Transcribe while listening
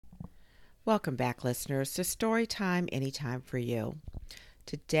Welcome back, listeners, to Storytime Anytime for You.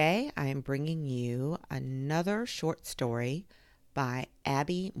 Today I am bringing you another short story by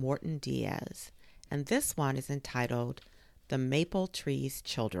Abby Morton Diaz, and this one is entitled The Maple Tree's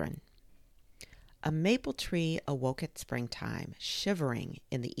Children. A maple tree awoke at springtime, shivering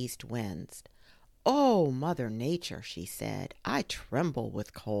in the east winds. "Oh, Mother Nature," she said, "I tremble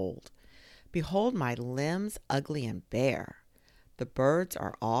with cold. Behold my limbs ugly and bare. The birds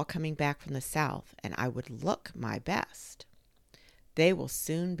are all coming back from the south, and I would look my best. They will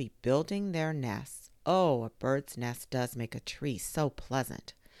soon be building their nests. Oh, a bird's nest does make a tree so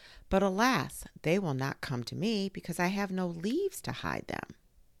pleasant. But alas, they will not come to me because I have no leaves to hide them."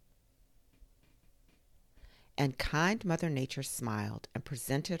 And kind Mother Nature smiled and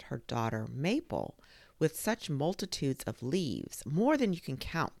presented her daughter Maple with such multitudes of leaves, more than you can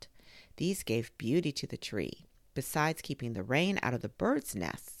count. These gave beauty to the tree, besides keeping the rain out of the birds'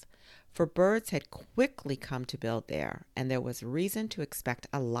 nests, for birds had quickly come to build there, and there was reason to expect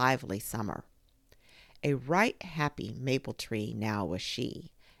a lively summer. A right happy maple tree now was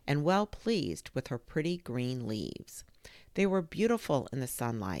she, and well pleased with her pretty green leaves. They were beautiful in the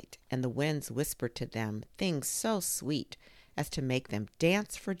sunlight, and the winds whispered to them things so sweet as to make them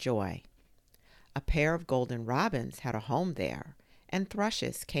dance for joy. A pair of golden robins had a home there, and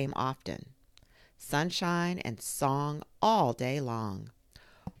thrushes came often. Sunshine and song all day long.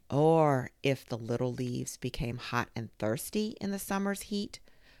 Or if the little leaves became hot and thirsty in the summer's heat,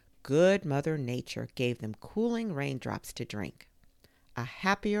 good Mother Nature gave them cooling raindrops to drink. A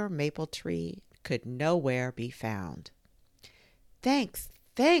happier maple tree could nowhere be found. "Thanks,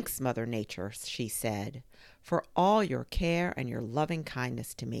 thanks, Mother Nature," she said, "for all your care and your loving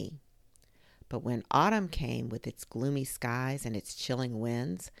kindness to me." But when autumn came with its gloomy skies and its chilling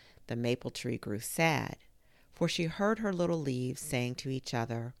winds, the maple tree grew sad, for she heard her little leaves saying to each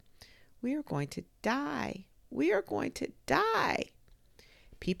other, "We are going to die, we are going to die."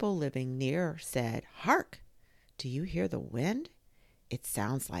 People living near said, "Hark! Do you hear the wind? It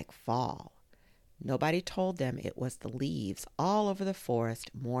sounds like fall." Nobody told them it was the leaves all over the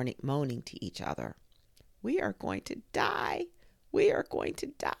forest moaning to each other. "We are going to die, we are going to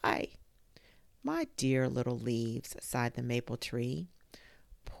die." "My dear little leaves," sighed the maple tree.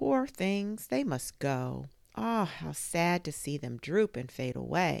 "Poor things, they must go. Ah, how sad to see them droop and fade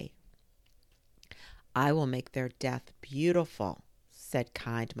away." "I will make their death beautiful," said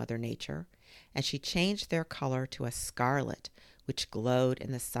kind Mother Nature, and she changed their color to a scarlet which glowed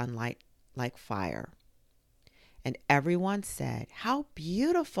in the sunlight like fire. And everyone said, "How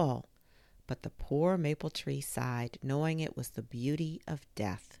beautiful!" But the poor maple tree sighed, knowing it was the beauty of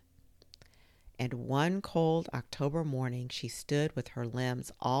death. And one cold October morning she stood with her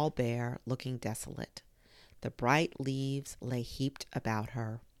limbs all bare, looking desolate. The bright leaves lay heaped about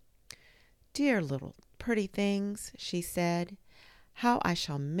her. "Dear little pretty things," she said, "how I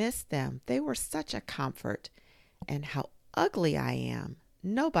shall miss them. They were such a comfort. And how ugly I am.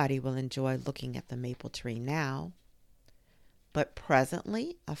 Nobody will enjoy looking at the maple tree now." But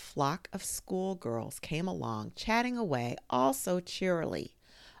presently a flock of schoolgirls came along, chatting away all so cheerily,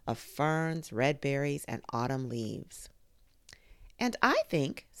 of ferns, red berries, and autumn leaves. "And I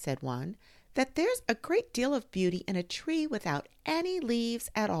think," said one, "that there's a great deal of beauty in a tree without any leaves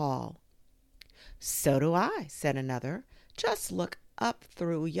at all." "So do I," said another. "Just look up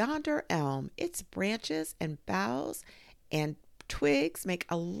through yonder elm. Its branches and boughs and twigs make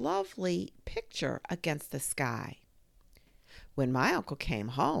a lovely picture against the sky." "When my uncle came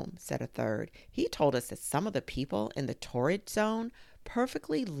home," said a third, "he told us that some of the people in the torrid zone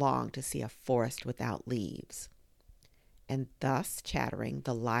perfectly longed to see a forest without leaves." And thus chattering,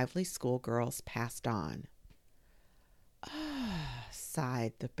 the lively schoolgirls passed on. "Ah,"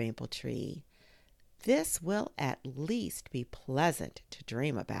 sighed the maple tree, "this will at least be pleasant to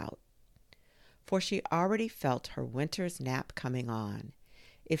dream about." For she already felt her winter's nap coming on.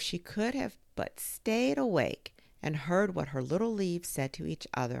 If she could have but stayed awake and heard what her little leaves said to each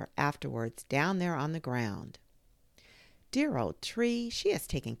other afterwards down there on the ground. "Dear old tree, she has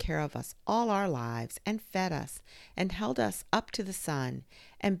taken care of us all our lives, and fed us, and held us up to the sun,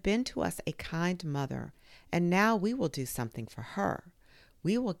 and been to us a kind mother, and now we will do something for her.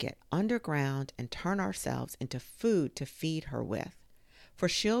 We will get underground and turn ourselves into food to feed her with, for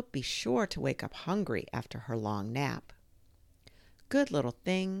she'll be sure to wake up hungry after her long nap." Good little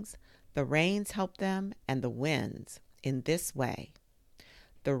things, the rains help them, and the winds, in this way.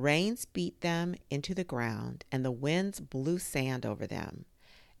 The rains beat them into the ground, and the winds blew sand over them,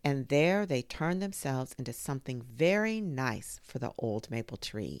 and there they turned themselves into something very nice for the old maple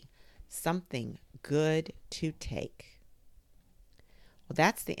tree, something good to take. Well,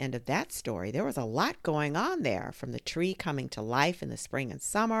 that's the end of that story. There was a lot going on there, from the tree coming to life in the spring and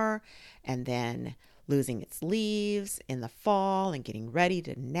summer, and then losing its leaves in the fall and getting ready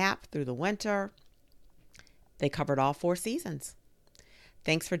to nap through the winter. They covered all 4 seasons.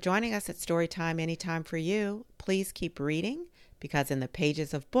 Thanks for joining us at Storytime Anytime for You. Please keep reading, because in the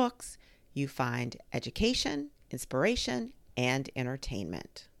pages of books, you find education, inspiration, and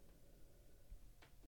entertainment.